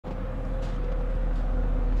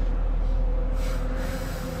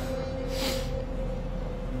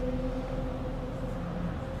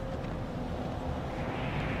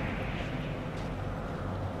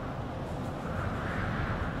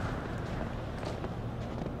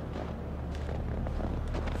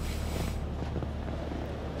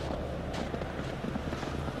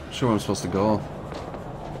sure where I'm supposed to go.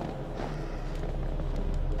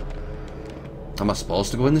 Am I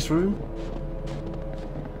supposed to go in this room?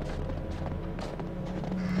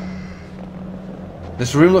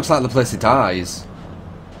 This room looks like the place he dies.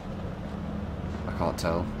 I can't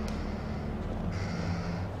tell.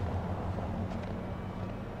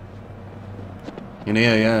 In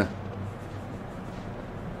here, yeah.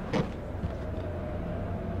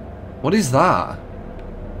 What is that?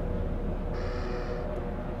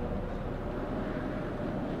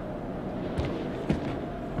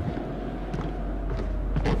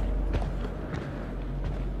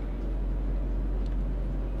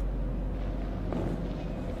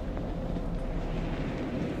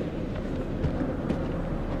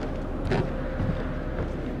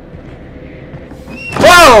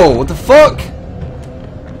 Whoa! What the fuck?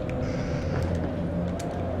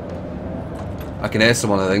 I can hear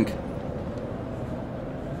someone, I think.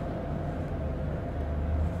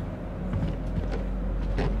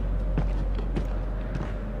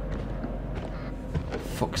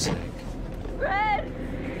 Fuck's sake. Red!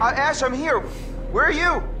 Ash, I'm here. Where are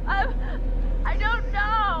you? I don't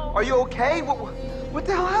know. Are you okay? What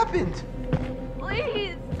the hell happened?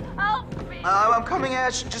 Please, help me. I'm coming,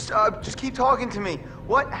 Ash. Just keep talking to me.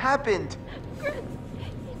 What happened? Chris,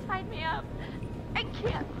 he tied me up. I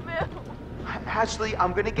can't move. Ashley,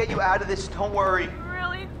 I'm gonna get you out of this. Don't worry. I'm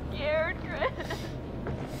really scared, Chris.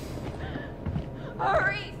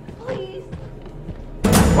 Hurry, please.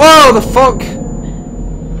 Whoa, the fuck?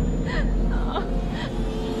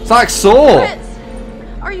 It's like Saw. Chris,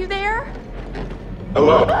 are you there?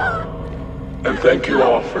 Hello, and thank you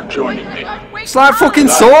all for joining me. It's like fucking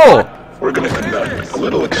Saw. We're gonna conduct a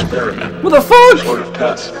little experiment. What the fuck? Sort of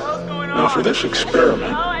test. Now for this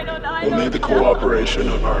experiment, we'll need the cooperation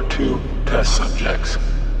of our two test subjects,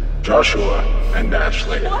 Joshua and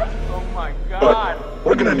Ashley. What? Oh my God. But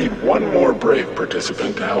we're gonna need one more brave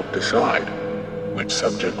participant to help decide which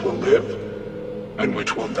subject will live and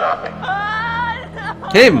which will die. No.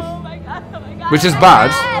 Him. Oh my God, oh my God. Which is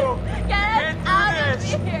bad. Get us out of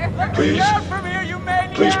here.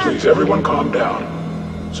 Please, please, everyone calm down.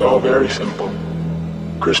 It's all very simple.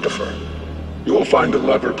 Christopher, you will find a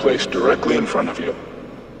lever placed directly in front of you.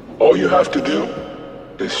 All you have to do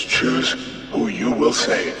is choose who you will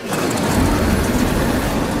save.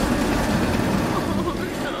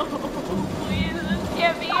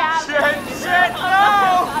 Get me out. Shit,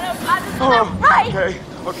 no! Right!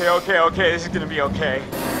 Okay, this is gonna be okay.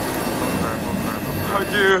 Oh,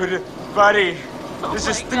 dude, buddy,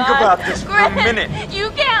 just think about this for a minute.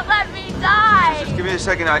 You can't let me die! Just give me a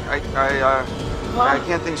second, I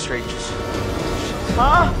can't think straight, just...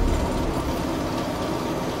 Huh?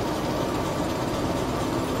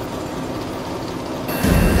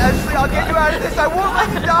 Ashley, I'll get you out of this, I won't let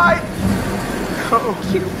you die!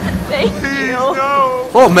 Thank Please, you. no!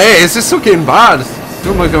 Oh man, it's just fucking bad.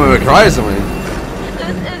 Don't make me cry or something. This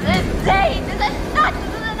is insane! This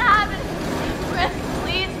doesn't happen! Chris,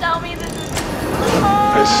 please tell me this is...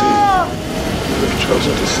 I see. You have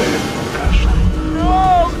chosen to save Ashley.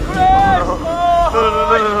 No, Chris! No.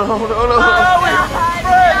 We were friends,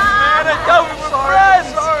 man! I thought we were friends!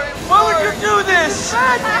 Sorry. Why would you do this? Oh,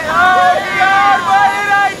 God! What did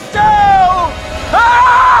I do?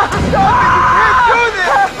 Ah! Stop it! You can't do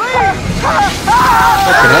this! Please!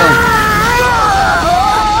 Fucking hell.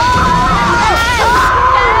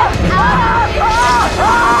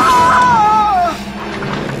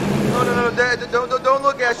 No, don't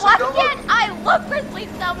look, Ashley. Why Don't can't look. I look? Chris, please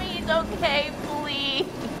tell me he's okay, please.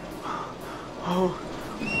 Oh.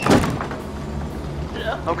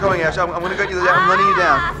 I'm coming, Ash. I'm gonna get you down. I'm letting you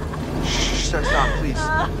down. Shh, stop, please.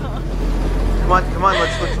 Come on.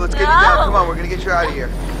 Let's get you down. Come on, we're gonna get you out of here.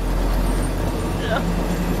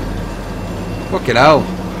 Fucking hell.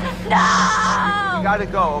 No! You gotta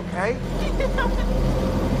go, okay?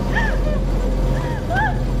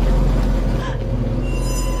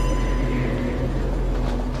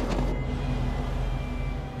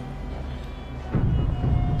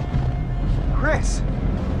 Chris!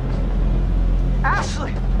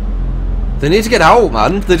 Ashley! They need to get out,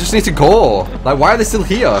 man. They just need to go. Like, why are they still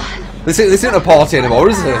here? This isn't a party anymore,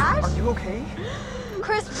 is it? Are you okay?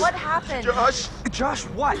 Chris, what happened? Josh,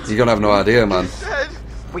 what? You're gonna have no idea, man. Dead.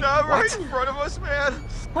 Wait, Right what? in front of us, man.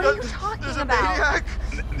 What are you talking There's a about? maniac.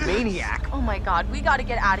 Maniac? Oh my God, we gotta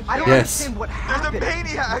get out of here. I don't Yes. understand what There's a happened.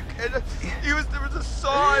 maniac, and there was a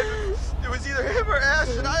saw, and it was either him or Ash,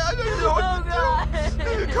 and I didn't know what Oh, to God. do.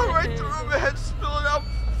 It come right through my head, spilling out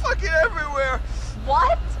fucking everywhere.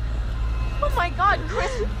 What? Oh my God,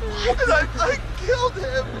 Chris. And I killed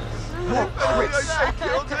him. I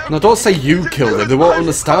killed him. No, don't say you killed him. They won't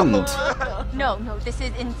understand. No, this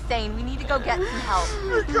is insane. We need to go get some help.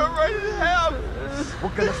 Come right in help.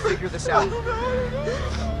 We're gonna figure this out.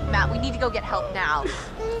 Matt, we need to go get help now.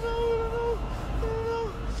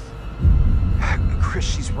 Chris,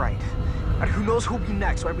 she's right. And who knows who'll be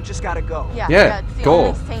next, right? We just gotta go. Yeah, it's the go.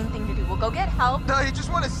 only sane thing to do. We'll go get help. No, you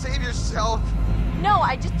just want to save yourself. No,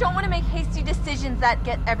 I just don't want to make hasty decisions that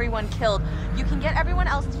get everyone killed. You can get everyone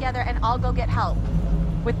else together and I'll go get help.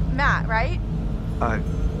 With Matt, right?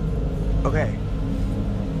 Okay.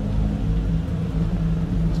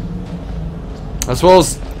 I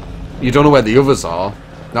suppose you don't know where the others are.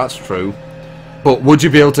 That's true. But would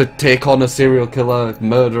you be able to take on a serial killer,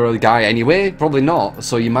 murderer guy anyway? Probably not,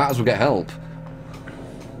 so you might as well get help.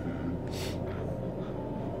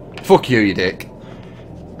 Fuck you, you dick.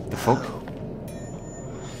 The fuck?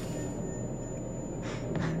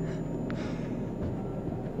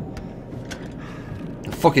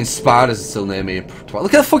 The fucking spiders are still near me.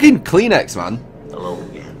 Look at the fucking Kleenex, man. Hello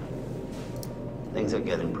again. Things are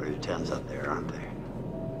getting pretty tense up there, aren't they?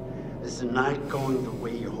 Is the night going the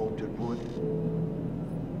way you hoped it would?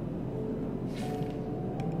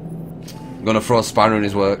 I'm gonna throw a spider in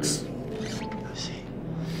his works. I see.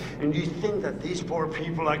 And you think that these poor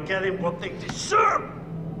people are getting what they deserve?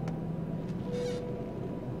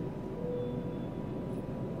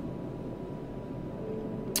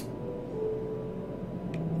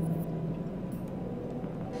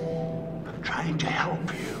 I'm trying to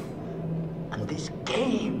help you. And this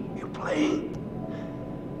game you're playing,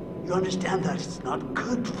 you understand that it's not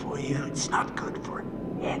good for you. It's not good for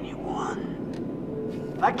anyone.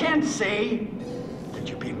 I can't say that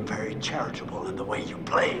you're being very charitable in the way you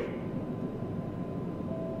play.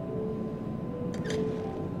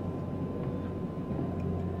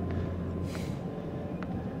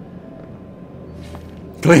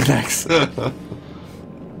 Kleenex.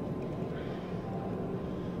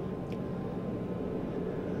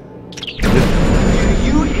 Do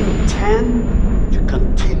you intend to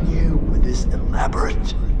continue with this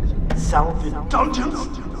elaborate self-indulgence?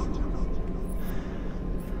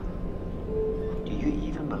 Do you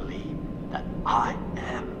even believe that I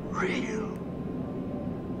am real?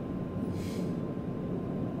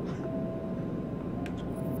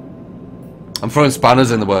 I'm throwing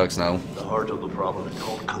spanners in the works now. The heart of the problem, it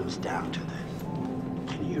all comes down to this.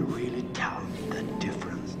 Can you really tell the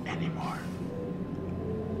difference anymore?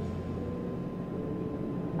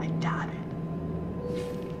 I doubt it.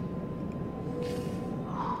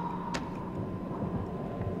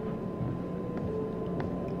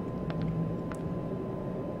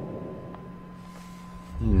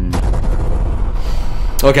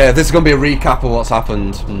 Okay, this is going to be a recap of what's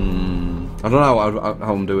happened. I don't know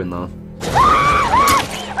how I'm doing though.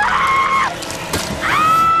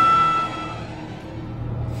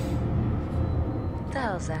 What the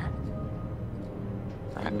hell's that?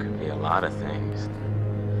 That could be a lot of things.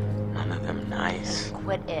 None of them nice.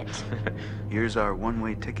 Quit it. Here's our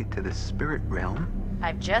one-way ticket to the spirit realm.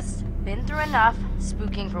 I've just been through enough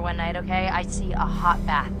spooking for one night, okay? I see a hot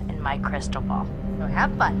bath in my crystal ball. So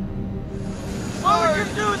have fun. Why would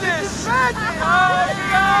you do this?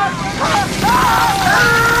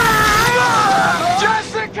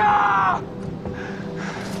 Jessica!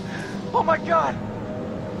 Oh my god!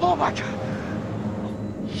 Oh my god!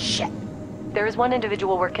 Shit. There is one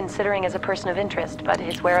individual we're considering as a person of interest, but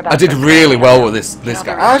his whereabouts... I did really well with this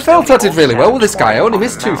guy. I felt I did really well with this guy. I only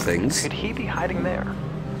missed 2 things. Could he be hiding there?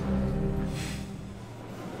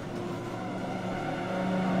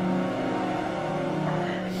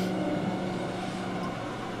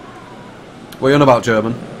 What are you on about,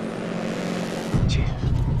 German?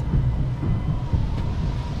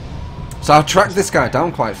 So I tracked this guy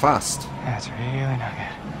down quite fast. That's really not good.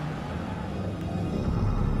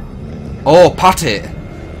 Oh, pat it!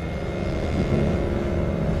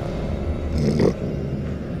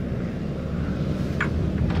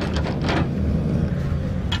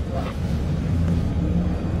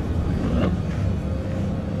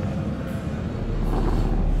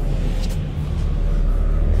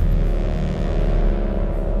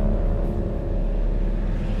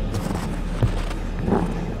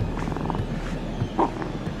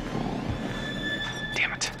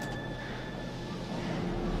 Damn it.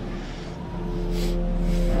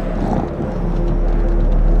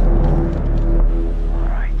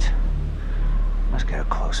 Alright. Let's get a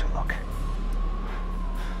closer look.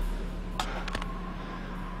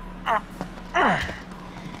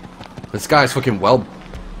 This guy's fucking well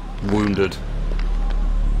wounded.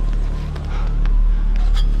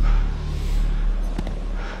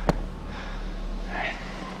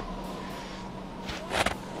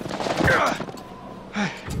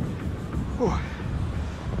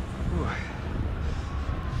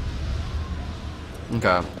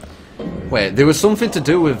 Okay. Wait, there was something to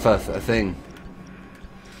do with a thing.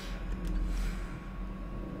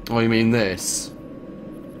 Oh, you mean this?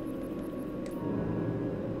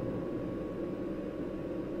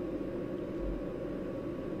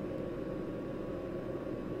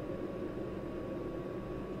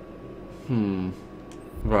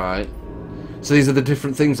 Right. So these are the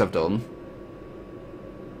different things I've done.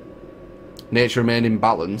 Nature remained in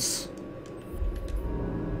balance.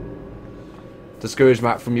 Discouraged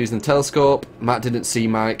Matt from using the telescope. Matt didn't see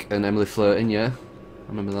Mike and Emily flirting, yeah. I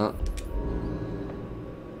remember that.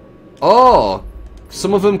 Oh!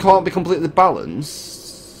 Some of them can't be completely balanced.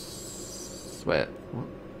 Wait, what?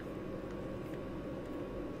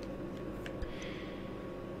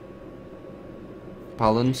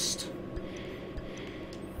 Balanced.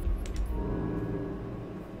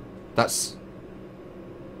 That's...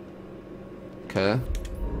 okay.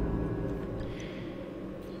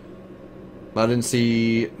 Matt didn't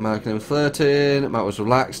see Mark and Emily flirting. Matt was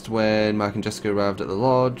relaxed when Mike and Jessica arrived at the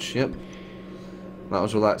lodge. Yep. Matt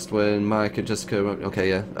was relaxed when Mike and Jessica... okay,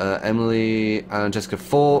 yeah. Emily and Jessica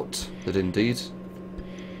fought. They did indeed.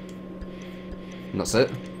 And that's it.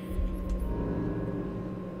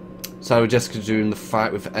 Sorry, Jessica during the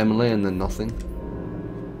fight with Emily and then nothing.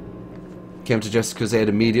 Came to Jessica's aid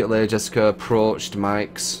immediately. Jessica approached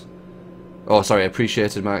Mike's... oh, sorry,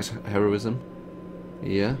 appreciated Mike's heroism.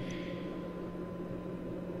 Yeah.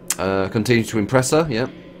 Continued to impress her, yeah.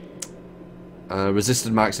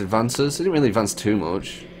 Resisted Mike's advances. He didn't really advance too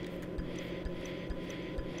much.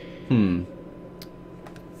 He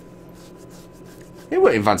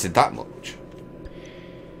wouldn't advance it that much.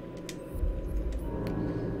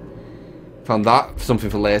 Found that. Something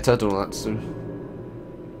for later. Don't know what that's...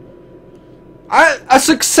 I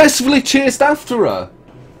successfully chased after her.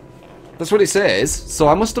 That's what it says. So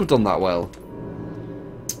I must have done that well.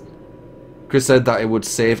 Chris said that it would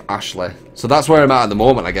save Ashley. So that's where I'm at the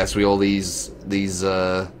moment, I guess, with all these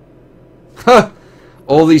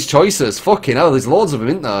all these choices. Fucking hell, there's loads of them,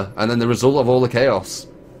 isn't there? And then the result of all the chaos.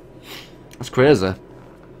 That's crazy.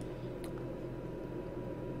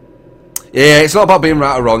 Yeah, it's not about being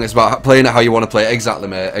right or wrong, it's about playing it how you want to play it. Exactly,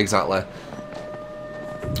 mate, exactly.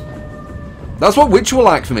 That's what Witcher were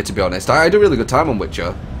like for me, to be honest. I had a really good time on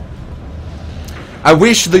Witcher. I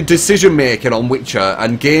wish the decision making on Witcher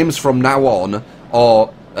and games from now on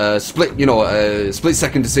are split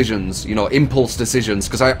second decisions, impulse decisions,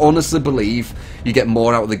 because I honestly believe you get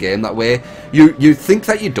more out of the game that way. You think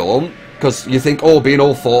that you don't, because you think, oh, being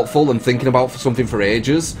all thoughtful and thinking about something for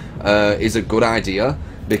ages is a good idea,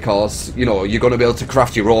 because you're going to be able to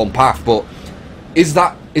craft your own path. But is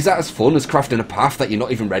that as fun as crafting a path that you're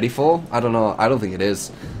not even ready for? I don't know. I don't think it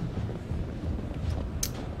is.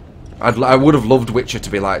 I would have loved Witcher to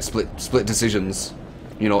be like split decisions,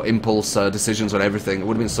 impulse decisions on everything. It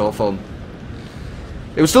would have been so fun.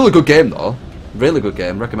 It was still a good game though, really good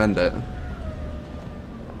game. Recommend it.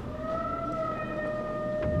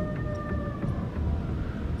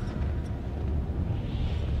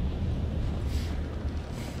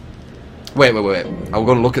 Wait. I was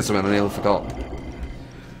going to look at something and I nearly forgot.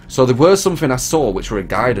 So there was something I saw which were a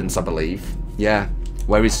guidance, I believe. Yeah,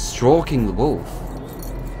 where he's stroking the wolf.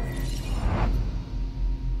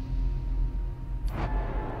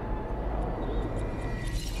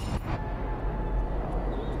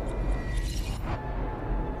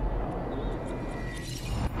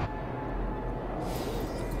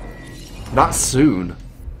 That soon?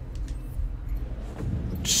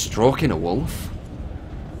 Stroking a wolf?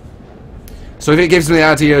 So if it gives me the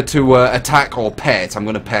idea to attack or pet, I'm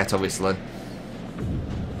going to pet, obviously.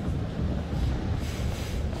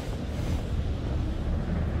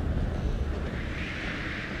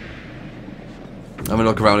 I'm going to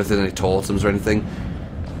look around if there's any totems or anything.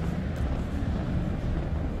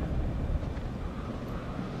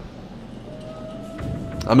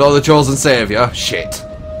 I'm not the chosen saviour. Shit.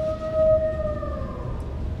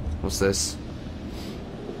 What's this?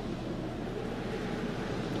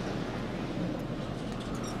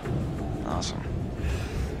 Awesome.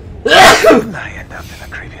 I end up in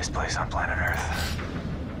the creepiest place on planet Earth.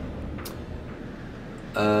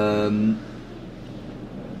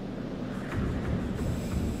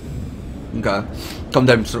 Okay. Come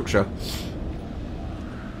down structure.